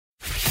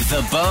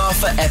The bar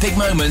for epic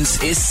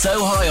moments is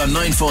so high on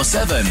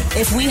 947.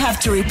 If we have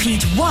to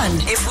repeat one,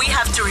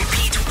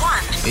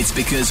 It's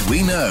because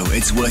we know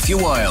it's worth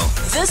your while.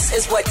 this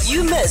is what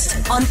you missed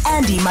on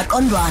Andy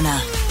Makondwana.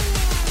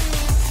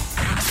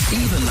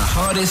 Even the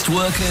hardest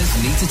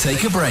workers need to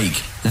take a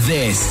break.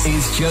 This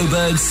is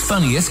Joburg's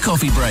funniest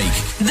coffee break.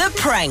 The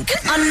prank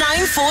on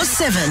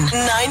 947.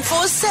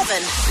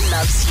 947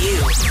 loves you.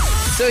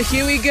 So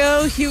here we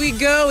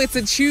go. It's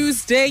a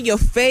Tuesday. Your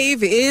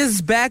fave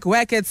is back.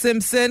 Wackett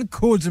Simpson,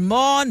 good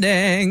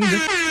morning.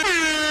 Good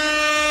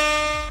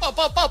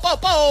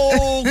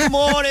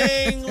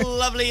morning,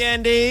 lovely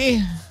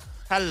Andy.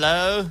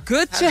 Hello.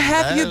 Good to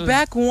have you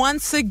back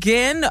once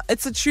again.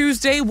 It's a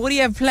Tuesday. What do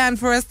you have planned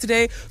for us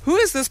today? Who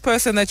is this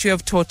person that you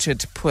have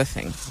tortured? Poor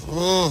thing.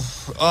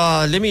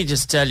 Let me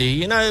just tell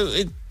you,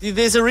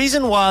 there's a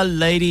reason why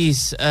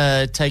ladies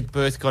take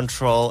birth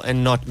control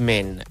and not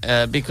men,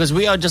 because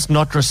we are just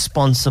not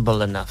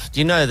responsible enough. Do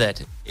you know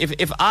that?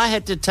 If I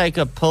had to take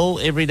a pill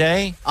every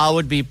day, I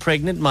would be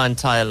pregnant my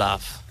entire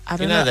life. I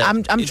don't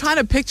know. I'm trying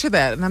to picture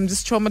that, and I'm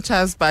just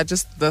traumatized by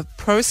just the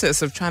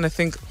process of trying to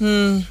think.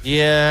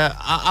 Yeah,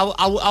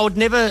 I would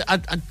never.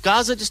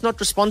 Guys are just not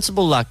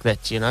responsible like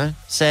that,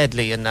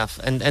 sadly enough.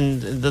 And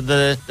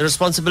the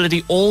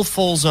responsibility all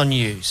falls on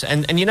you.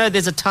 And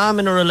there's a time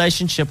in a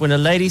relationship when a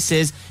lady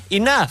says,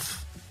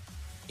 enough.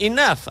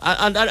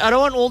 I don't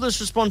want all this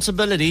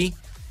responsibility.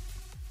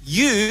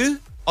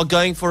 You are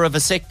going for a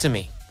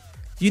vasectomy.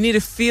 You need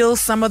to feel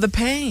some of the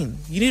pain.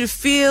 You need to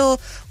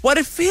feel what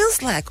it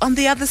feels like on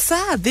the other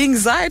side, the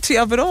anxiety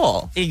of it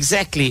all.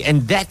 Exactly.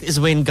 And that is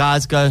when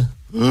guys go,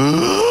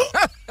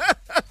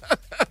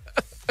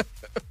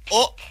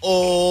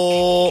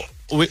 uh-oh.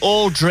 We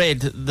all dread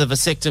the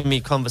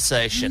vasectomy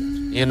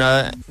conversation,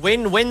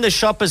 When the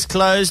shop is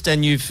closed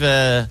and you've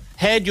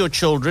had your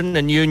children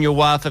and you and your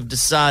wife have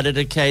decided,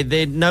 okay,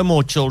 there are no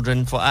more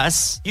children for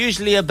us.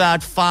 Usually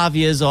about 5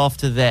 years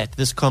after that,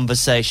 this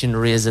conversation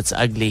rears its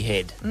ugly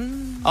head.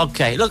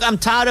 Okay, look, I'm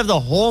tired of the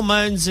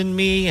hormones in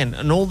me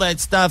and all that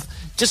stuff.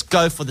 Just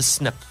go for the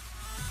snip.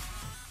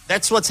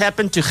 That's what's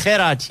happened to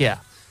Gerard here.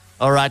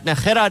 All right, now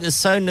Gerard is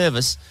so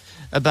nervous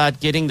about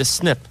getting the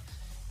snip.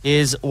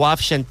 His wife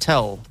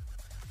Chantel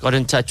got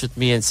in touch with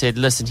me and said,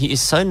 listen, he is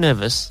so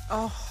nervous,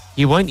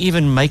 he won't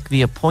even make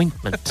the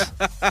appointment.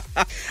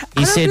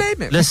 He said,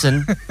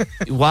 listen,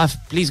 wife,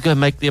 please go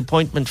make the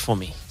appointment for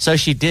me. So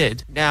she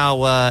did.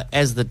 Now,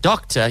 as the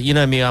doctor, you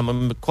know me,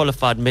 I'm a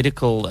qualified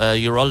medical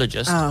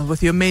urologist.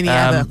 With your many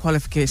other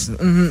qualifications.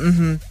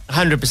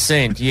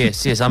 100%,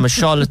 yes. I'm a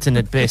charlatan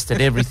at best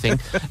at everything.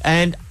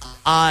 And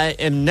I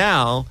am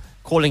now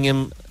calling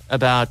him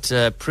about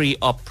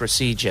pre-op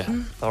procedure.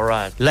 All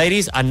right.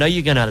 Ladies, I know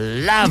you're going to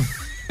love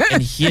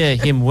and hear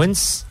him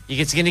wince.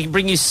 It's going to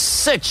bring you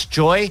such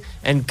joy.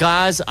 And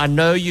guys, I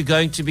know you're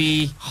going to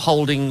be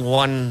holding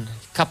one,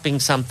 cupping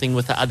something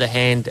with the other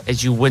hand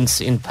as you wince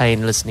in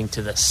pain listening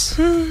to this.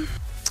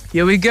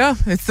 Here we go.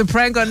 It's the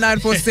prank on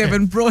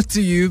 947 brought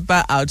to you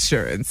by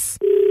Outsurance.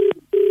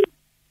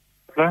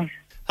 Hello?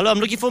 Hello, I'm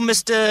looking for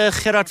Mr.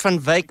 Gerard van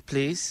Wyk,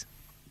 please.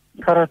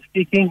 Gerard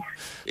speaking.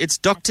 It's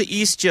Dr.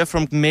 East here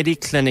from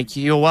Mediclinic.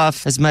 Your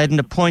wife has made an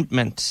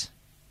appointment.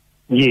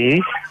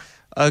 Yes.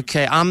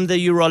 Okay, I'm the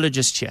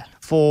urologist here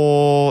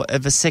for a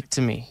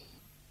vasectomy.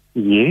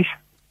 Yes.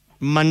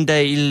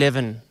 Monday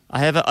 11. I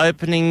have an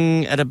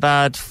opening at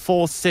about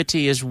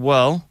 4:30 as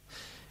well.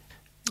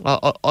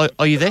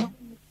 Are you there?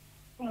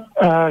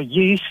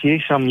 Yes,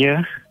 I'm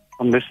here.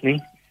 I'm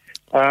listening.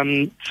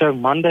 So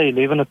Monday,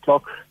 11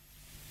 o'clock,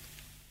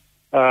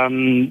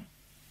 I'll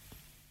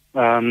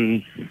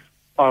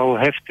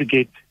have to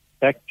get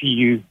back to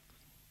you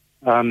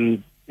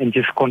and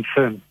just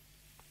confirm.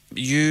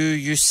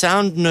 You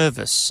sound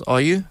nervous, are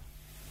you?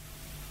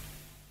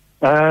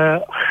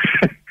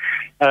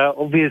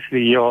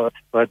 Obviously, yes,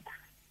 but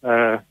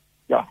yeah.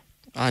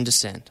 I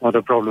understand. Not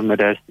a problem. It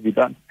has to be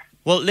done.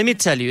 Well, let me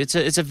tell you, it's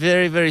a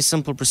very, very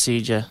simple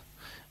procedure.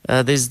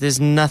 There's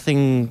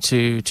nothing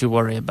to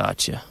worry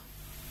about here.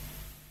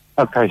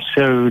 Okay,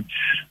 so it's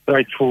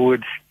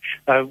straightforward.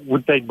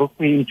 Would they book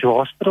me into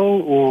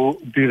hospital, or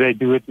do they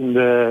do it in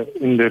the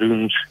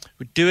rooms?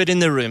 We do it in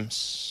the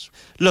rooms.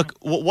 Look,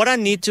 what I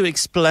need to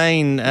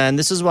explain, and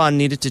this is why I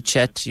needed to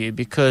chat to you,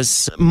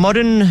 because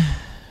modern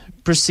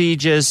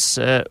procedures,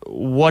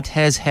 what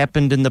has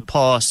happened in the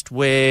past,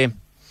 where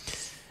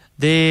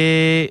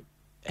there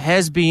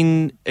has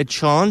been a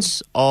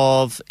chance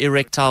of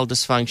erectile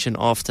dysfunction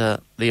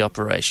after the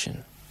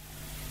operation.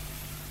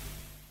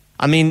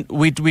 I mean,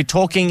 we're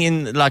talking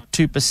in like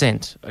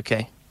 2%,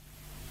 okay?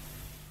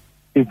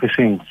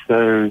 2%,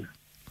 so,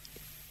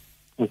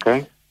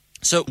 okay.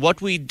 So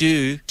what we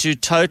do to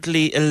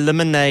totally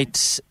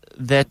eliminate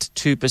that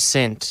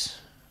 2%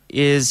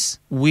 is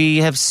we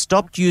have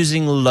stopped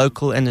using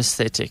local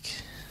anesthetic.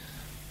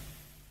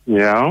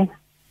 Yeah.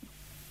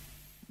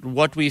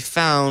 What we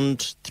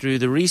found through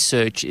the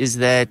research is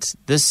that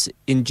this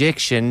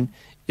injection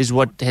is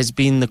what has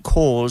been the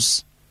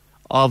cause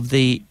of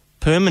the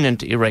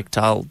permanent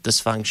erectile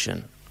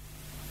dysfunction.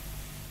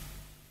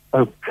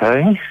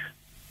 Okay.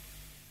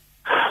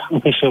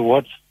 Okay, so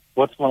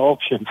what's my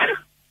option?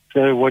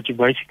 So what you're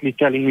basically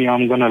telling me,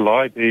 I'm going to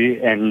lie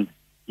there and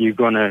you're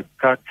going to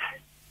cut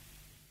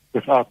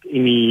without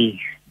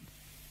any,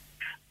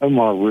 oh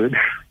my word.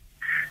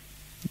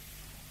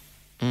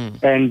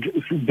 And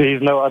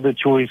there's no other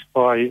choice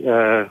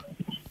by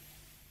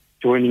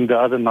joining the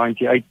other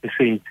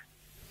 98%.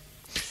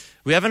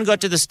 We haven't got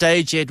to the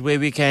stage yet where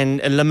we can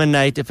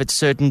eliminate if it's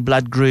certain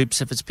blood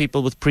groups, if it's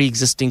people with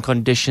pre-existing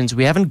conditions.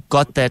 We haven't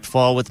got that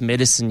far with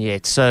medicine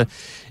yet. So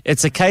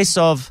it's a case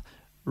of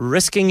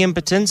risking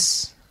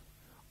impotence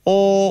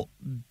or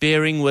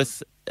bearing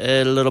with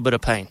a little bit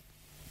of pain.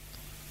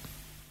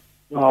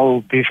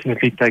 I'll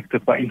definitely take the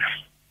pain.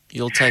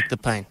 You'll take the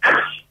pain.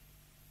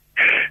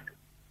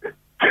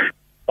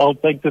 I'll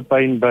take the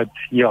pain, but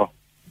yeah.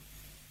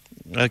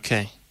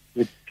 Okay.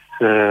 It's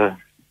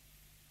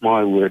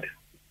my word.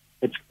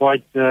 It's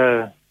quite.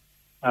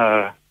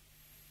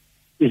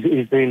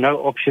 Is there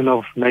no option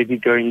of maybe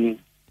going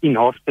in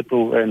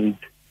hospital and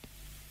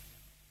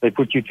they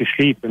put you to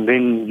sleep and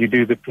then you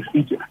do the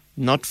procedure?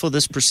 Not for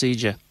this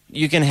procedure.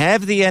 You can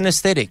have the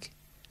anesthetic,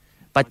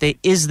 but there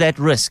is that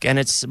risk, and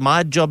it's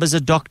my job as a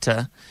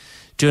doctor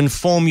to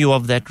inform you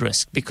of that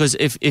risk. Because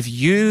if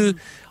you,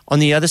 on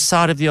the other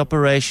side of the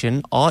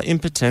operation, are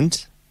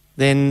impotent,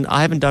 then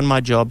I haven't done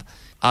my job.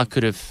 I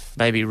could have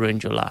maybe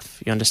ruined your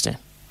life. You understand?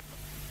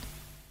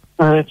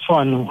 It's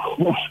fine.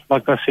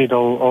 Like I said,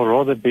 I'll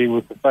rather be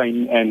with the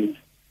pain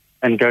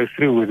and go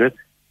through with it.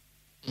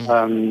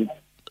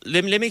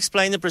 Let me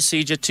explain the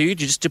procedure to you,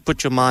 just to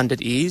put your mind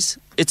at ease.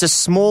 It's a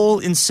small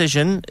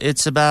incision.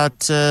 It's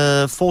about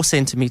 4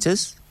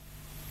 centimeters.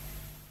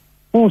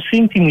 4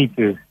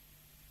 centimeters?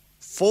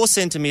 4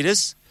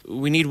 centimeters.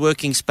 We need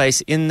working space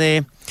in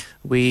there.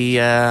 We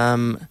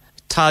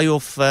tie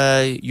off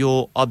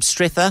your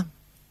obstruther,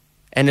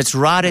 and it's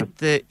right at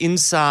the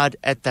inside,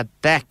 at the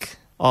back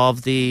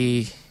of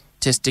the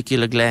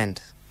testicular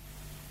gland.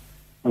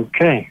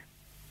 Okay.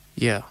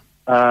 Yeah.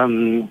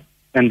 And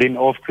then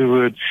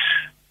afterwards,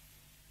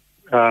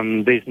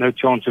 there's no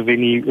chance of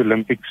any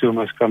Olympic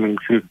swimmers coming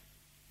through.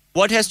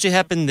 What has to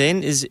happen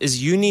then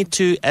is you need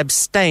to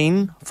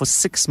abstain for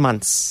 6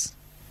 months.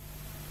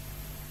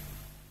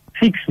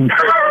 6 months?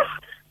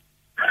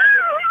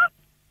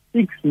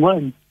 6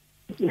 months?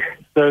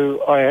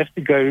 So I have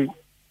to go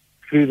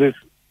through this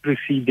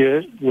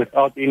procedure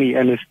without any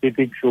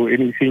anesthetics or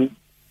anything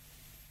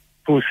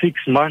for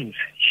 6 months.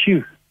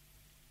 Phew.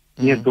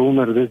 Yes,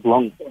 donor this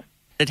long.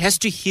 It has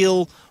to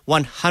heal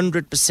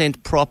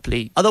 100%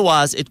 properly.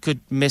 Otherwise, it could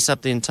mess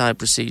up the entire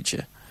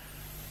procedure.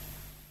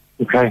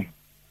 Okay.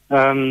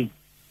 So,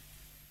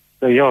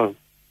 yeah.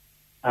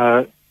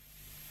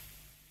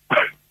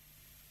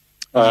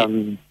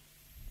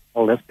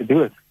 I'll have to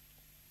do it.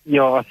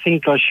 Yeah, I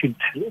think I should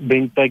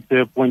then take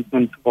the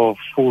appointment of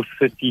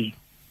 4:30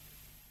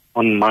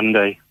 on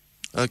Monday.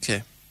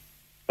 Okay.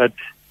 But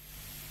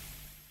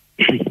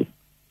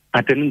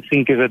I didn't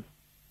think of it,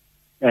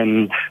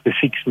 and the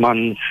 6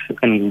 months,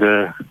 and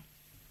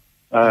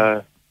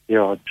I'm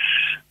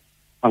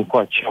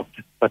quite shocked,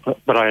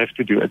 but I have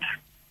to do it.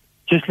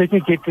 Just let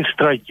me get this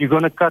straight. You're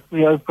going to cut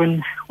me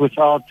open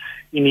without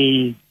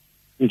any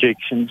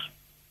injections.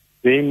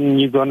 Then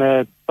you're going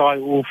to tie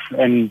off,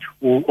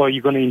 or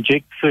you're going to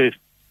inject first?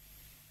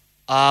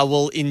 I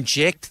will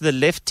inject the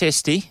left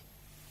testy.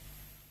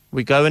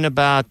 We go in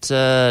about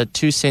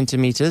 2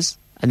 centimeters,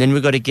 and then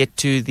we've got to get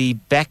to the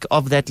back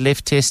of that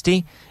left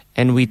testy,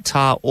 and we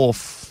tie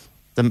off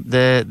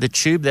the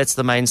tube, that's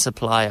the main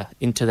supplier,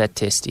 into that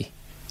testy.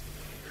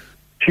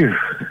 Phew.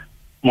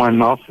 My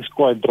mouth is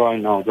quite dry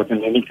now, but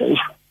in any case.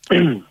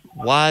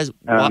 Why is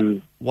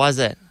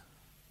that?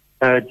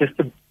 Just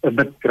a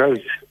bit gross.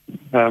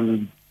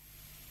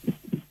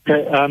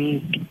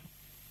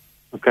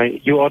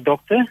 Okay, you are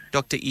doctor?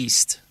 Dr.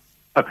 East.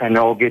 Okay,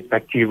 now I'll get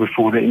back to you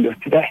before the end of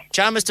today.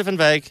 Ciao, Mr. Van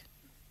Wyk.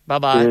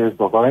 Bye-bye. Yes,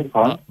 bye-bye.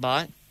 Bye.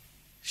 Bye.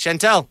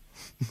 Chantal.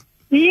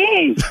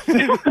 Yes.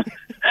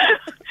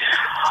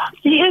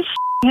 He is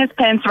his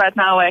pants right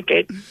now,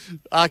 okay?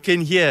 I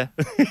can hear.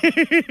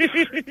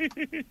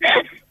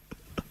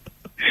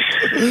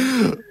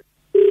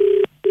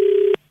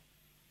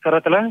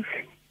 Karatala?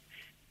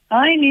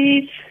 Hi,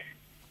 Lies.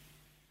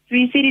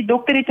 Wie sê die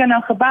dokter het jou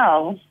nou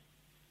gebel?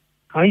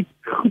 Hy het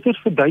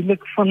goeders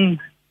verduidelik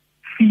van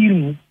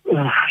 4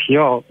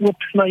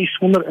 oopsny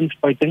sonder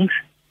inspuitings.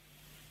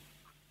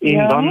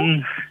 En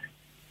dan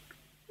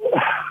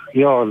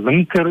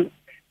linker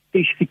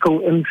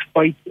testikel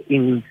inspuit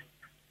en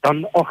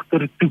dan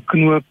agter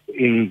toeknoop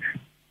en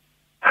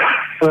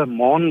vir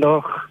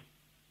maandag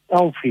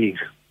 11:00.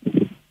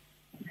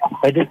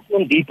 Hy het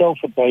in detail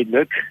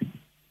verduidelik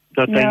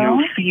dat hy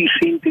nou 4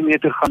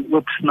 centimeter gaan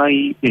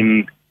oopsny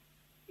en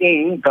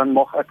dan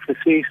mag ek vir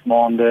 6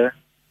 maande,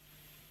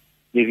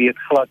 jy weet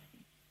glad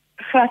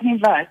nie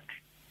wat.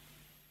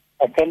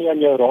 Ek kan nie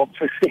aan jou raak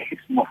vir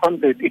 6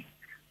 maande nie.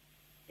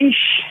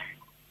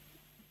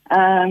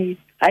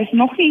 Hy's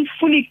nog nie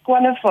fully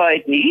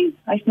qualified nie.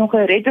 Hy's nog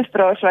 'n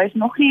registrar, so hy's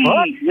nog nie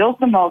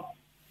heeltemal.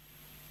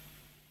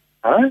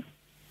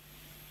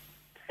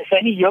 Is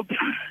hy nie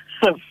heeltemal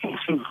so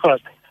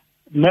goed?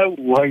 no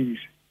ways.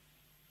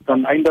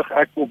 Dan eindig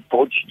ek op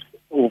Botched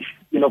of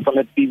van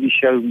 'n TV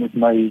show met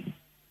my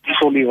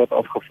solly wat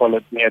afgeval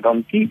het. Nee,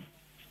 dankie.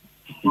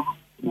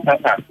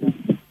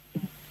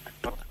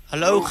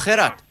 Hallo,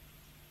 Gerard.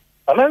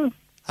 Hallo?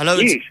 Hello,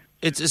 Yes.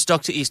 it's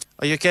Dr. East.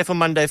 Are you okay for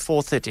Monday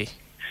 4:30?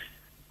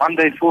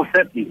 Monday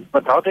 4:30.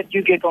 But how did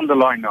you get on the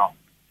line now?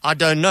 I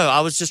don't know.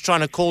 I was just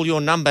trying to call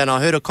your number and I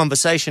heard a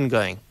conversation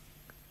going.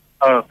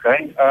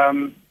 Okay.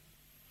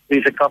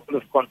 There's a couple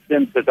of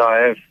concerns that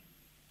I have.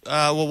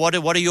 Well,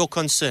 what are your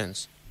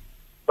concerns?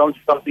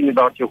 Something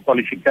about your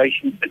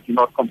qualifications, that you're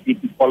not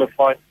completely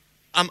qualified.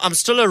 I'm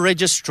still a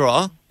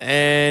registrar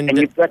And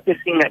you're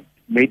practicing at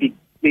Medic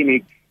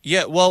Clinic,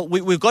 yeah, well,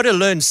 we've got to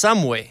learn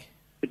somewhere.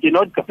 but you're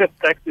not going to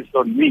practice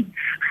on me.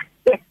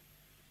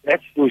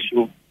 That's for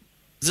sure.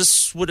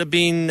 This would have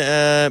been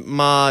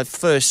my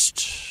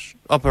first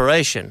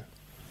operation.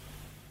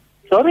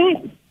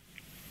 Sorry?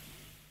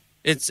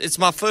 It's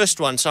my first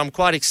one, so I'm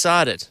quite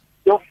excited.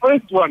 Your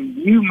first one,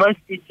 you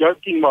must be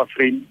joking, my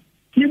friend.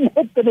 You're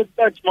not going to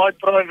touch my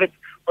private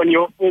on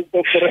your first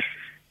operation.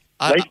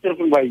 Luister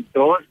vir my,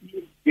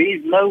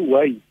 there's no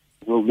way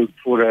we'll look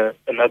for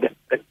another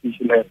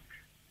practitioner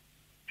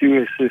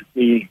to assist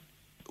me.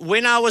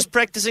 When I was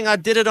practicing, I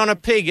did it on a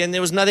pig and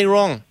there was nothing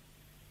wrong.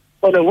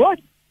 On a what?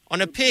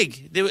 On a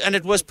pig, and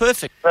it was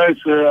perfect.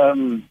 So,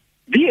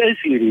 wie is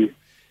hier?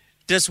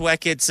 Just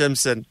Wackhead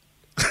Simpson.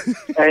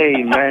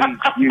 Hey, man,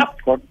 you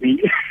got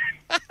me.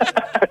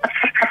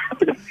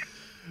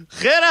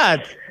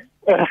 Gerard,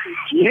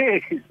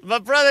 Yes. my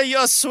brother,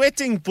 you're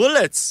sweating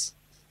bullets.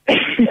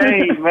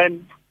 Hey,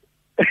 man.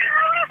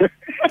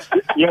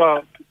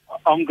 Yeah,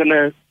 I'm going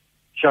to,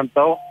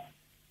 Chantal,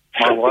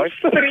 my wife.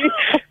 Sorry.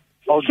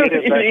 I'll get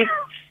it back.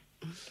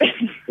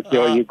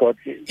 Yeah, you got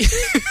me.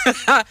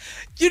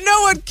 You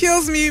know what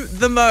kills me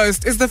the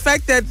most is the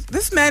fact that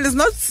this man is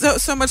not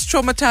so much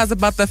traumatized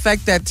about the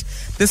fact that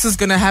this is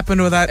going to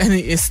happen without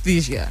any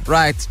anesthesia,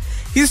 right?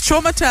 He's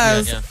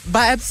traumatized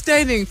by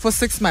abstaining for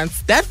 6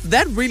 months.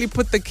 That really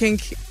put the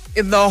kink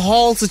in the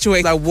whole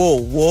situation. Like,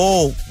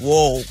 whoa.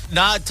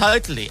 No,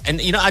 totally.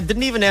 And, I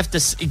didn't even have to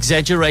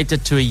exaggerate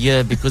it to a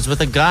year because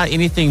with a guy,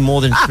 anything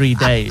more than 3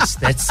 days,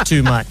 that's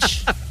too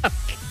much.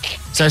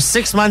 So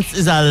 6 months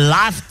is a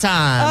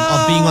lifetime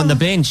of being on the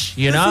bench,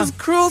 you know? This is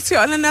cruelty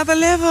on another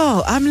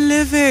level. I'm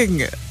living.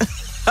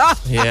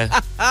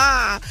 Yeah.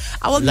 I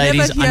will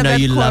Ladies, never hear I know that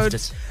you quote, loved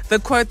it. the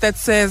quote that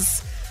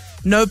says,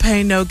 "No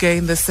pain, no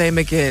gain, the same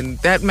again."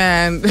 That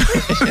man.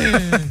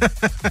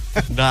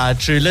 Nah,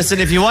 true. Listen,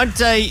 if you want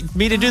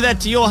me to do that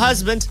to your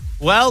husband,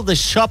 well, the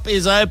shop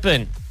is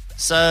open.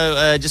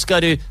 So just go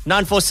to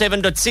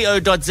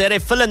 947.co.za,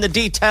 fill in the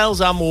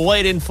details. I'm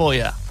waiting for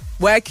you.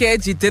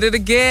 Wackhead, you did it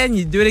again.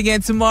 You do it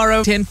again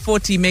tomorrow.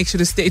 10:40. Make sure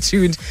to stay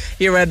tuned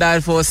here at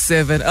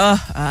 947.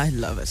 Oh, I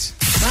love it.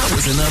 That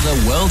was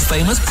another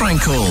world-famous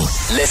prank call.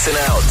 Listen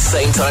out,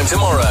 same time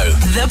tomorrow.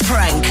 The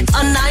Prank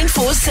on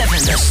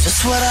 947. That's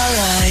just what I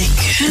like.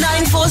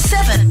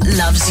 947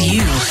 loves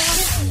you.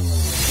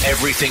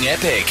 Everything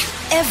epic.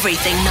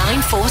 Everything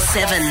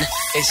 947.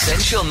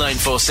 Essential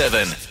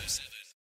 947.